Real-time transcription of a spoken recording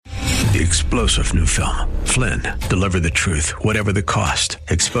The explosive new film, Flynn, deliver the truth, whatever the cost.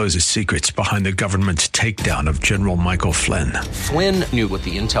 Exposes secrets behind the government's takedown of General Michael Flynn. Flynn knew what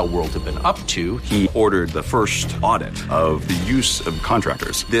the intel world had been up to. He ordered the first audit of the use of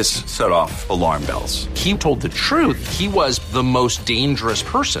contractors. This set off alarm bells. He told the truth. He was the most dangerous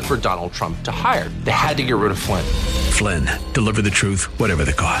person for Donald Trump to hire. They had to get rid of Flynn. Flynn, deliver the truth, whatever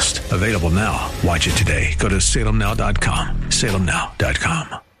the cost. Available now. Watch it today. Go to salemnow.com.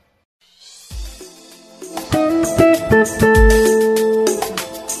 salemnow.com.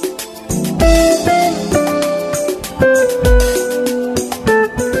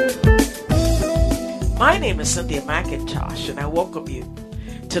 My name is Cynthia McIntosh, and I welcome you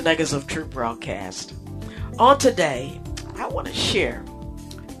to Nuggets of Truth broadcast. On today, I want to share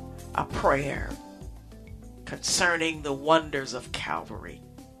a prayer concerning the wonders of Calvary.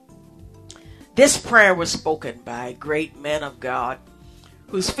 This prayer was spoken by a great man of God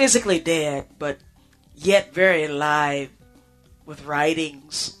who's physically dead, but yet very alive with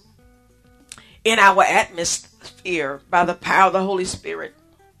writings in our atmosphere by the power of the Holy Spirit.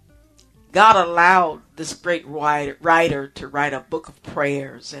 God allowed this great writer to write a book of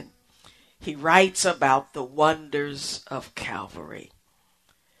prayers, and he writes about the wonders of Calvary.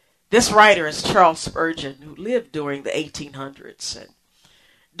 This writer is Charles Spurgeon, who lived during the 1800s, and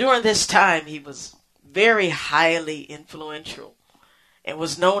during this time he was very highly influential and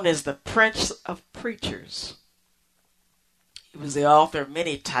was known as the Prince of Preachers. He was the author of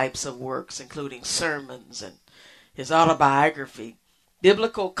many types of works, including sermons and his autobiography,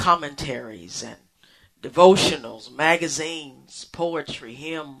 biblical commentaries and devotionals, magazines, poetry,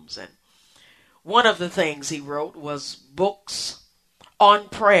 hymns, and one of the things he wrote was books on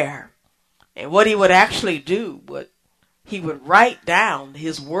prayer. And what he would actually do, he would write down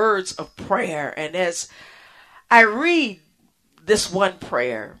his words of prayer. And as I read this one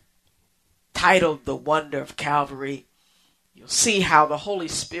prayer titled The Wonder of Calvary, you'll see how the Holy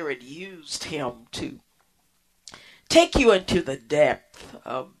Spirit used him to take you into the depth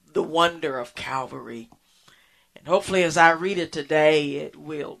of the wonder of Calvary. And hopefully as I read it today, it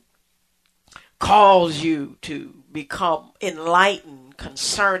will cause you to become enlightened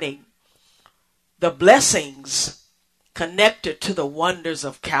concerning the blessings connected to the wonders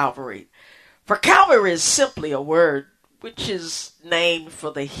of Calvary. For Calvary is simply a word which is named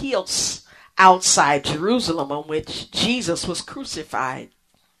for the hills outside Jerusalem on which Jesus was crucified.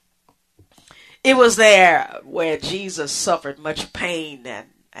 It was there where Jesus suffered much pain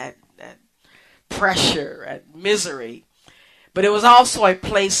and pressure and misery. But it was also a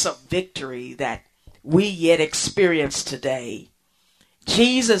place of victory that we yet experience today.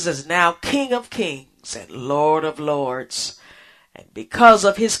 Jesus is now King of Kings and Lord of Lords. And because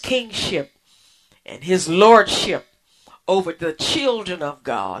of his kingship and his lordship over the children of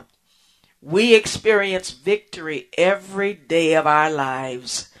God, we experience victory every day of our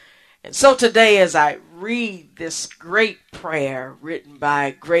lives. And so today, as I read this great prayer written by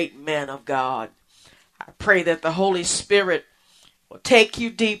a great man of God, I pray that the Holy Spirit will take you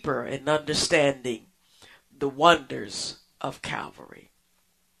deeper in understanding the wonders of Calvary.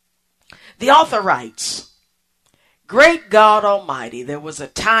 The author writes, "Great God Almighty, there was a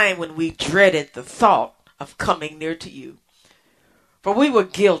time when we dreaded the thought of coming near to you. For we were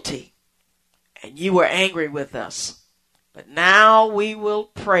guilty, and you were angry with us. But now we will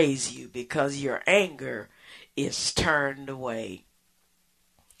praise you because your anger is turned away.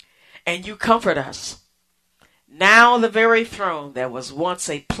 And you comfort us. Now the very throne that was once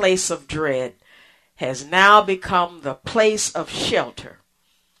a place of dread has now become the place of shelter.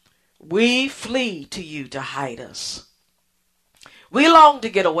 We flee to you to hide us. We long to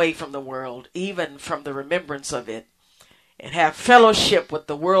get away from the world, even from the remembrance of it, and have fellowship with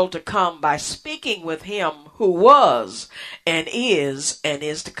the world to come by speaking with him who was and is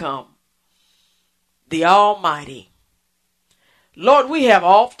to come, the Almighty. Lord, we have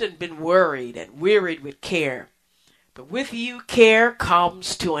often been worried and wearied with care, but with you care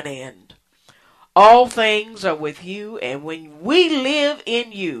comes to an end. All things are with you, and when we live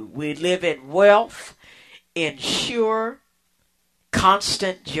in you, we live in wealth, in sure,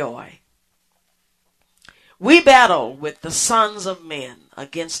 constant joy. We battle with the sons of men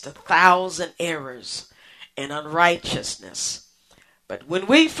against 1,000 errors and unrighteousness. But when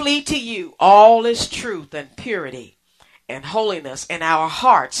we flee to you, all is truth and purity and holiness, and our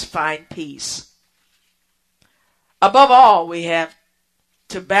hearts find peace. Above all, we have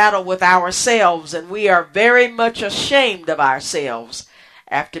to battle with ourselves, and we are very much ashamed of ourselves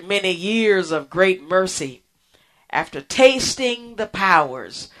after many years of great mercy. After tasting the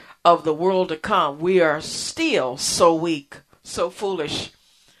powers of the world to come, we are still so weak, so foolish.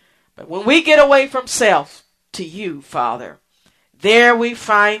 But when we get away from self to you, Father, there we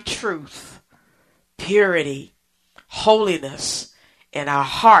find truth, purity, holiness, and our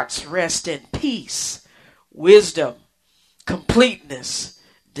hearts rest in peace, wisdom, completeness,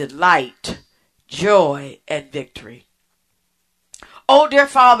 delight, joy, and victory. Oh, dear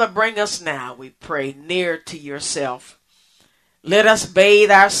Father, bring us now, we pray, near to yourself. Let us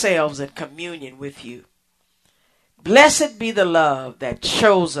bathe ourselves in communion with you. Blessed be the love that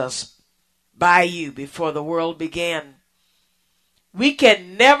chose us by you before the world began. We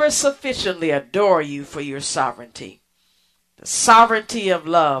can never sufficiently adore you for your sovereignty. The sovereignty of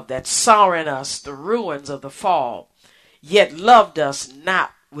love that saw in us the ruins of the fall, yet loved us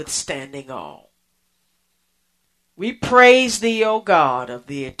notwithstanding all. We praise thee, O God, of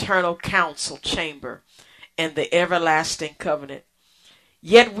the eternal council chamber and the everlasting covenant.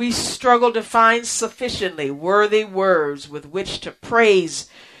 Yet we struggle to find sufficiently worthy words with which to praise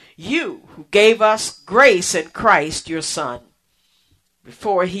you who gave us grace in Christ your Son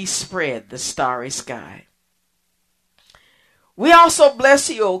before he spread the starry sky. We also bless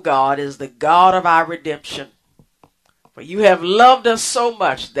you, O God, as the God of our redemption. For you have loved us so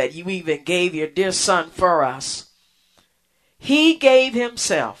much that you even gave your dear Son for us. He gave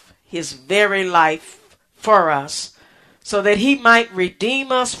himself, his very life for us, so that he might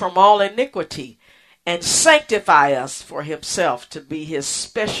redeem us from all iniquity and sanctify us for himself to be his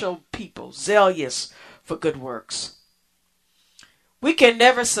special people, zealous for good works. We can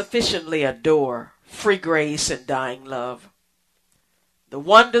never sufficiently adore free grace and dying love. The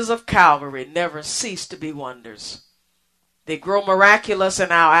wonders of Calvary never cease to be wonders. They grow miraculous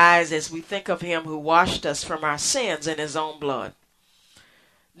in our eyes as we think of him who washed us from our sins in his own blood.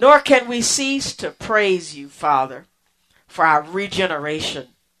 Nor can we cease to praise you, Father, for our regeneration,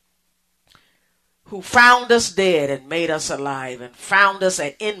 who found us dead and made us alive, and found us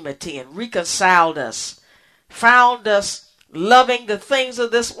at enmity and reconciled us, found us loving the things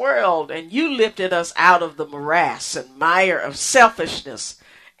of this world, and you lifted us out of the morass and mire of selfishness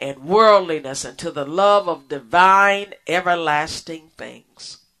and worldliness into the love of divine, everlasting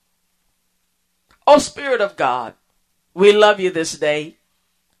things. O Spirit of God, we love you this day,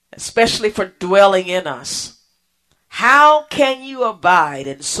 especially for dwelling in us. How can you abide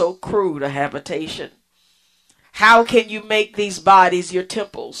in so crude a habitation? How can you make these bodies your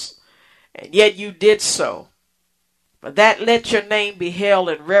temples? And yet you did so. For that let your name be held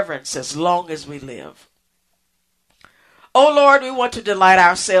in reverence as long as we live. Oh Lord, we want to delight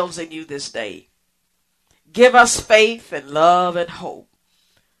ourselves in you this day. Give us faith and love and hope,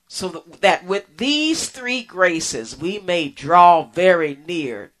 so that with these three graces we may draw very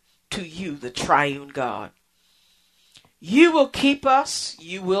near to you, the triune God. You will keep us,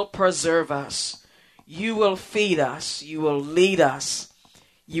 you will preserve us, you will feed us, you will lead us,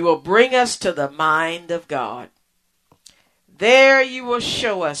 you will bring us to the mind of God. There you will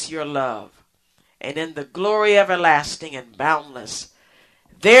show us your love, and in the glory everlasting and boundless,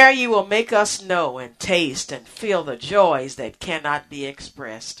 there you will make us know and taste and feel the joys that cannot be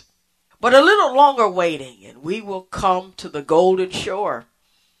expressed. But a little longer waiting, and we will come to the golden shore.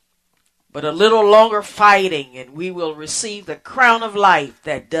 But a little longer fighting, and we will receive the crown of life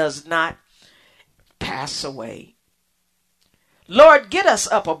that does not pass away. Lord, get us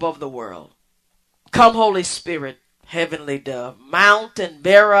up above the world. Come, Holy Spirit, heavenly dove, mount and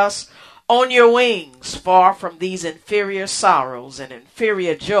bear us on your wings, far from these inferior sorrows and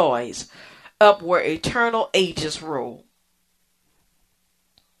inferior joys, up where eternal ages roll.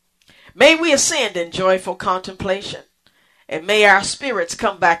 May we ascend in joyful contemplation, and may our spirits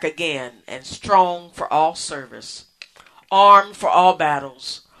come back again and strong for all service, armed for all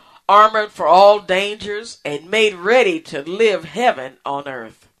battles, armored for all dangers, and made ready to live heaven on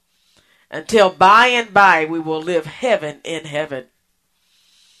earth, until by and by we will live heaven in heaven.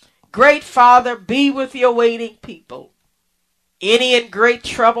 Great Father, be with your waiting people. Any in great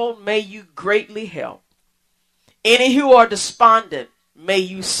trouble, may you greatly help. Any who are despondent, may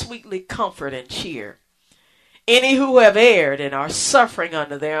you sweetly comfort and cheer. Any who have erred and are suffering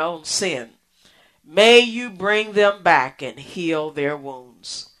under their own sin, may you bring them back and heal their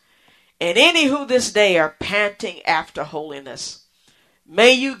wounds. And any who this day are panting after holiness,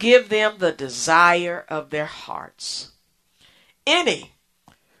 may you give them the desire of their hearts. Any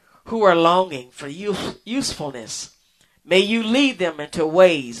who are longing for usefulness, may you lead them into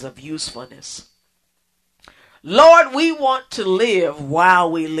ways of usefulness. Lord, we want to live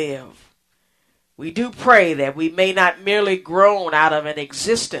while we live. We do pray that we may not merely groan out of an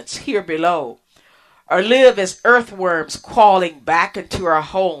existence here below, or live as earthworms crawling back into our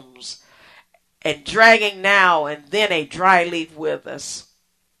homes and dragging now and then a dry leaf with us.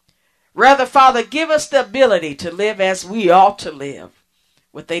 Rather, Father, give us the ability to live as we ought to live,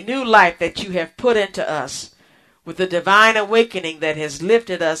 with a new life that you have put into us, with the divine awakening that has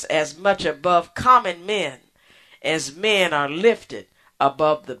lifted us as much above common men as men are lifted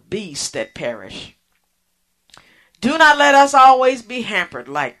above the beasts that perish. Do not let us always be hampered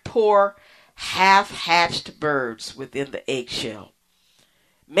like poor, half-hatched birds within the eggshell.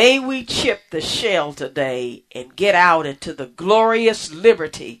 May we chip the shell today and get out into the glorious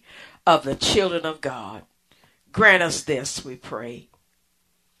liberty of the children of God. Grant us this, we pray.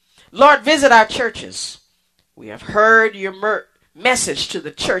 Lord, visit our churches. We have heard your message to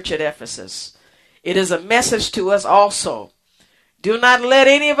the church at Ephesus. It is a message to us also. Do not let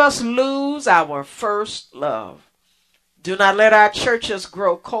any of us lose our first love. Do not let our churches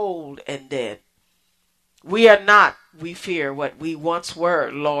grow cold and dead. We are not, we fear, what we once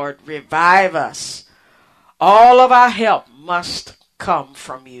were. Lord, revive us. All of our help must come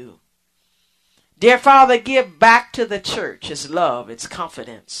from you. Dear Father, give back to the church its love, its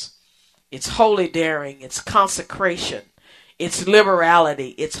confidence, its holy daring, its consecration, its liberality,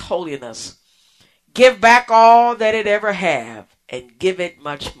 its holiness. Give back all that it ever had and give it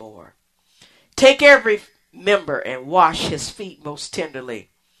much more. Take every member and wash his feet most tenderly.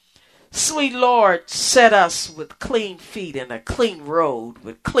 Sweet Lord, set us with clean feet and a clean road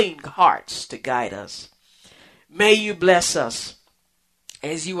with clean hearts to guide us. May you bless us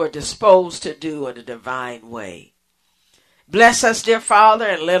as you are disposed to do in a divine way. Bless us, dear Father,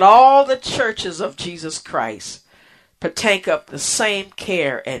 and let all the churches of Jesus Christ partake of the same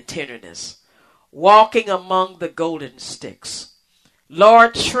care and tenderness, walking among the golden sticks.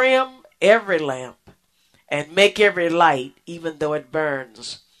 Lord, trim every lamp and make every light, even though it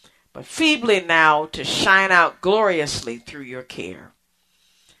burns, but feebly now to shine out gloriously through your care.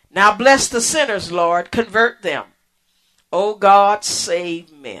 Now bless the sinners, Lord, convert them. O God,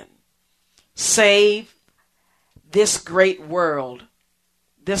 save men. Save this great world,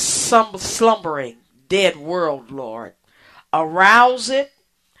 this slumbering, dead world, Lord. Arouse it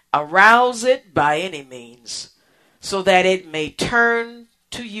by any means, so that it may turn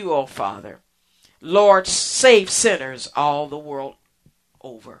to you, O Father. Lord, save sinners all the world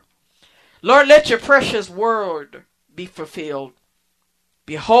over. Lord, let your precious word be fulfilled.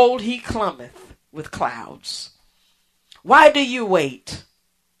 Behold, he cometh with clouds. Why do you wait?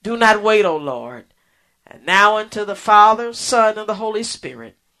 Do not wait, O Lord. And now unto the Father, Son, and the Holy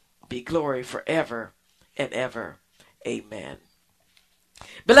Spirit be glory forever and ever. Amen.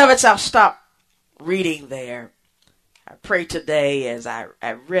 Beloveds, I'll stop reading there. I pray today as I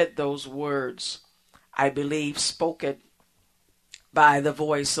read those words, I believe spoken by the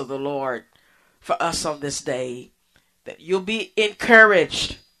voice of the Lord for us on this day, that you'll be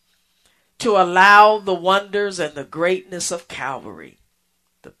encouraged to allow the wonders and the greatness of Calvary,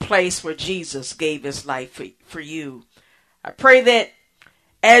 the place where Jesus gave his life for you. I pray that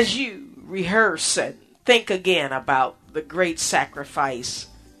as you rehearse and think again about the great sacrifice,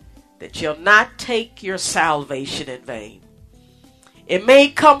 that you'll not take your salvation in vain. It may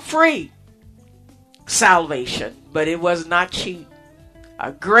come free, salvation, but it was not cheap.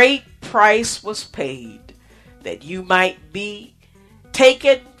 A great price was paid that you might be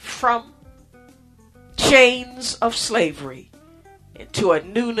taken from chains of slavery into a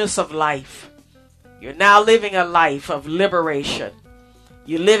newness of life. You're now living a life of liberation.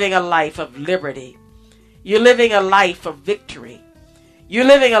 You're living a life of liberty. You're living a life of victory. You're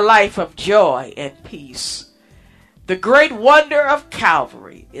living a life of joy and peace. The great wonder of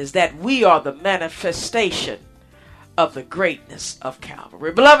Calvary is that we are the manifestation of the greatness of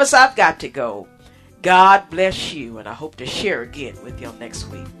Calvary. Beloveds, I've got to go. God bless you, and I hope to share again with you next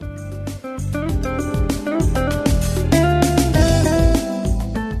week.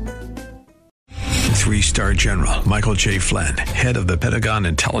 Three-star General Michael J. Flynn, head of the Pentagon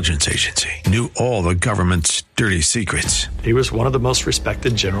Intelligence Agency, knew all the government's dirty secrets. He was one of the most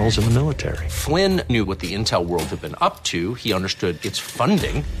respected generals in the military. Flynn knew what the intel world had been up to. He understood its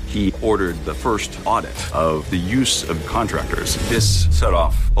funding. He ordered the first audit of the use of contractors. This set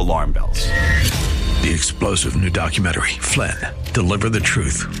off alarm bells. The explosive new documentary, Flynn, Deliver the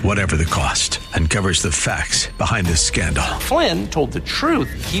Truth, Whatever the Cost, uncovers the facts behind this scandal. Flynn told the truth.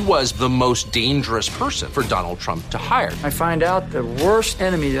 He was the most dangerous person for Donald Trump to hire. I find out the worst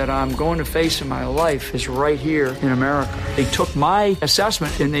enemy that I'm going to face in my life is right here in America. They took my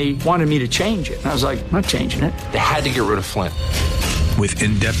assessment and they wanted me to change it. And I was like, I'm not changing it. They had to get rid of Flynn. With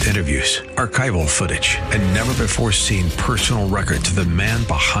in-depth interviews, archival footage, and never-before-seen personal records of the man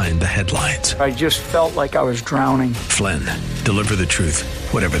behind the headlines. I just felt like I was drowning. Flynn, Deliver the Truth,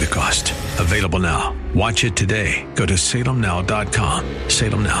 Whatever the Cost. Available now. Watch it today. Go to salemnow.com.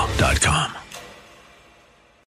 salemnow.com.